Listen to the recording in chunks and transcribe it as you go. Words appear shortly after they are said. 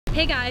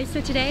Hey guys,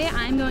 so today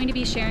I'm going to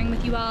be sharing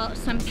with you all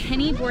some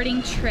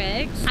pennyboarding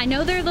tricks. I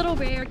know they're a little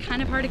rare,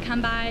 kind of hard to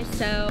come by,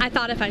 so I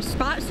thought if I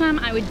spot some,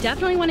 I would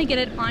definitely want to get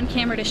it on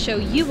camera to show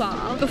you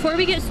all. Before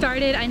we get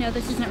started, I know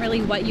this isn't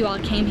really what you all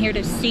came here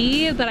to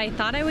see, but I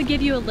thought I would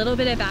give you a little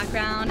bit of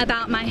background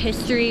about my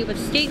history with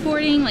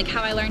skateboarding, like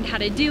how I learned how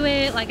to do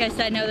it. Like I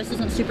said, no, this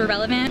isn't super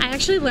relevant. I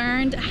actually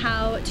learned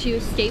how to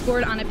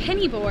skateboard on a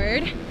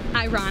pennyboard,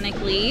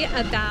 ironically,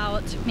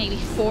 about maybe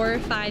 4 or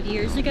 5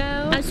 years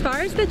ago. As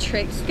far as the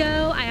tricks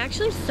go, I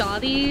actually saw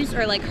these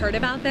or like heard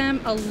about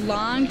them a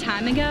long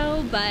time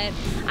ago, but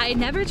I had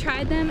never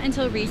tried them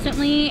until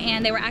recently,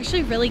 and they were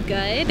actually really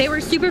good. They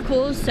were super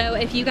cool, so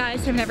if you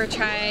guys have never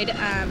tried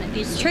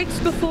these tricks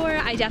before,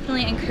 I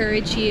definitely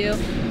encourage you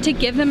to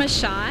give them a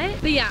shot.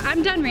 But yeah,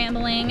 I'm done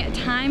rambling.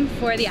 Time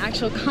for the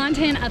actual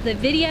content of the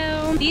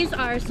video. These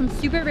are some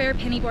super rare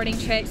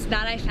pennyboarding tricks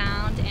that I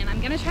found, and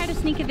I'm gonna try to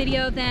sneak a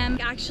video of them.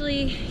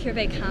 Actually, here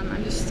they come.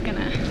 I'm just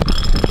gonna...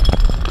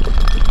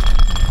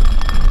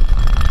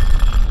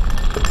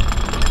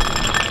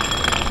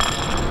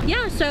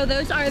 Yeah, so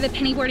those are the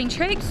pennyboarding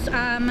tricks.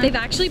 They've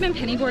actually been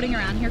pennyboarding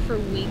around here for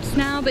weeks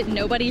now, but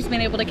nobody's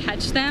been able to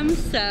catch them.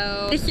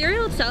 So the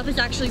cereal itself is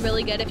actually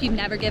really good if you've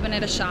never given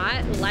it a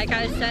shot. Like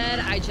I said,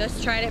 I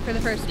just tried it for the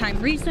first time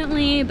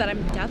recently, but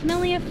I'm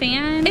definitely a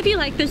fan. If you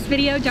like this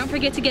video, don't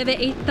forget to give it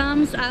a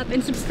thumbs up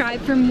and subscribe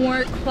for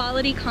more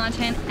quality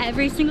content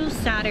every single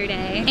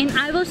Saturday. And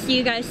I will see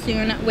you guys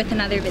soon with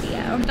another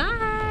video.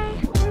 Bye!